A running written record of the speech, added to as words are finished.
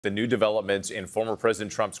The new developments in former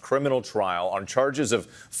President Trump's criminal trial on charges of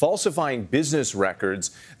falsifying business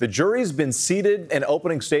records. The jury's been seated and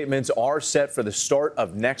opening statements are set for the start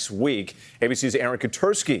of next week. ABC's Aaron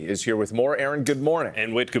Katersky is here with more. Aaron, good morning.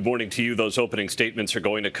 And Whit, good morning to you. Those opening statements are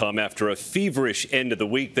going to come after a feverish end of the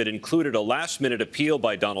week that included a last-minute appeal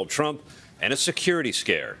by Donald Trump and a security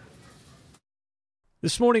scare.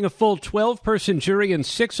 This morning, a full 12-person jury and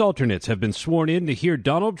 6 alternates have been sworn in to hear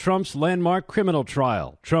Donald Trump's landmark criminal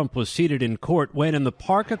trial. Trump was seated in court when, in the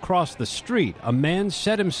park across the street, a man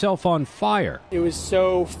set himself on fire. It was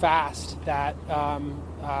so fast that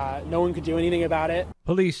no one could do anything about it.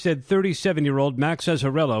 Police said 37-year-old Max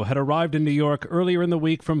Azzarello had arrived in New York earlier in the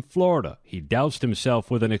week from Florida. He doused himself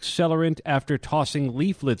with an accelerant after tossing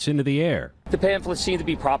leaflets into the air. The pamphlets seem to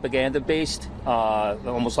be propaganda-based,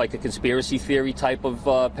 almost like a conspiracy theory type of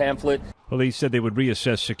pamphlet. Police said they would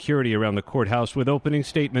reassess security around the courthouse with opening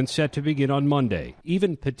statements set to begin on Monday.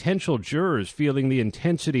 Even potential jurors feeling the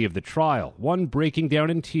intensity of the trial. One breaking down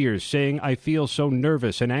in tears, saying, "I feel so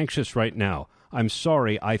nervous and anxious right now. I'm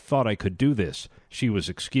sorry, I thought I could do this." She was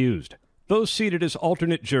excused. Those seated as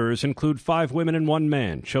alternate jurors include 5 women and 1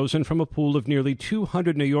 man, chosen from a pool of nearly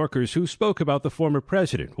 200 New Yorkers who spoke about the former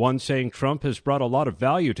president, one saying Trump has brought a lot of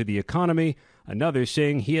value to the economy, another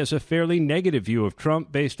saying he has a fairly negative view of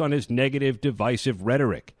Trump based on his negative, divisive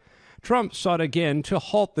rhetoric. Trump sought again to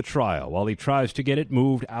halt the trial while he tries to get it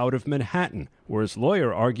moved out of Manhattan, where his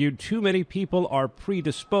lawyer argued too many people are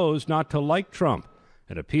predisposed not to like Trump.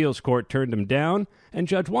 An appeals court turned him down, and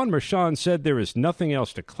Judge Juan Merchan said there is nothing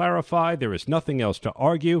else to clarify, there is nothing else to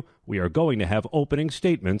argue. We are going to have opening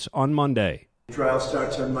statements on Monday. The trial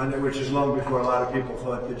starts on Monday, which is long before a lot of people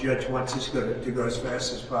thought. The judge wants this to go as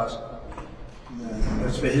fast as possible.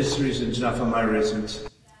 That's for his reasons, not for my reasons.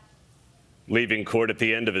 Leaving court at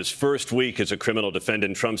the end of his first week as a criminal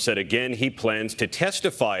defendant, Trump said again he plans to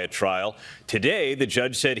testify at trial. Today, the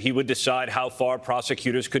judge said he would decide how far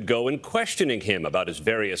prosecutors could go in questioning him about his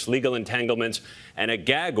various legal entanglements and a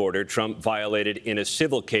gag order Trump violated in a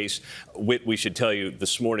civil case. Whit, we should tell you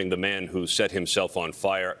this morning the man who set himself on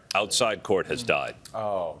fire outside court has died.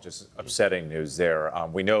 Oh, just upsetting news there.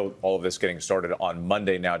 We know all of this getting started on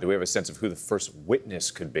Monday now. Do we have a sense of who the first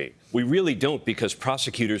witness could be? We really don't, because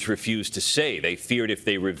prosecutors refuse to say. They feared if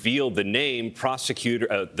they revealed the name,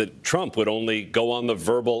 Trump would only go on the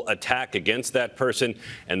verbal attack against that person.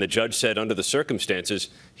 And the judge said under the circumstances,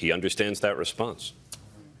 he understands that response.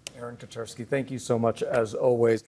 Aaron Katersky, thank you so much, as always.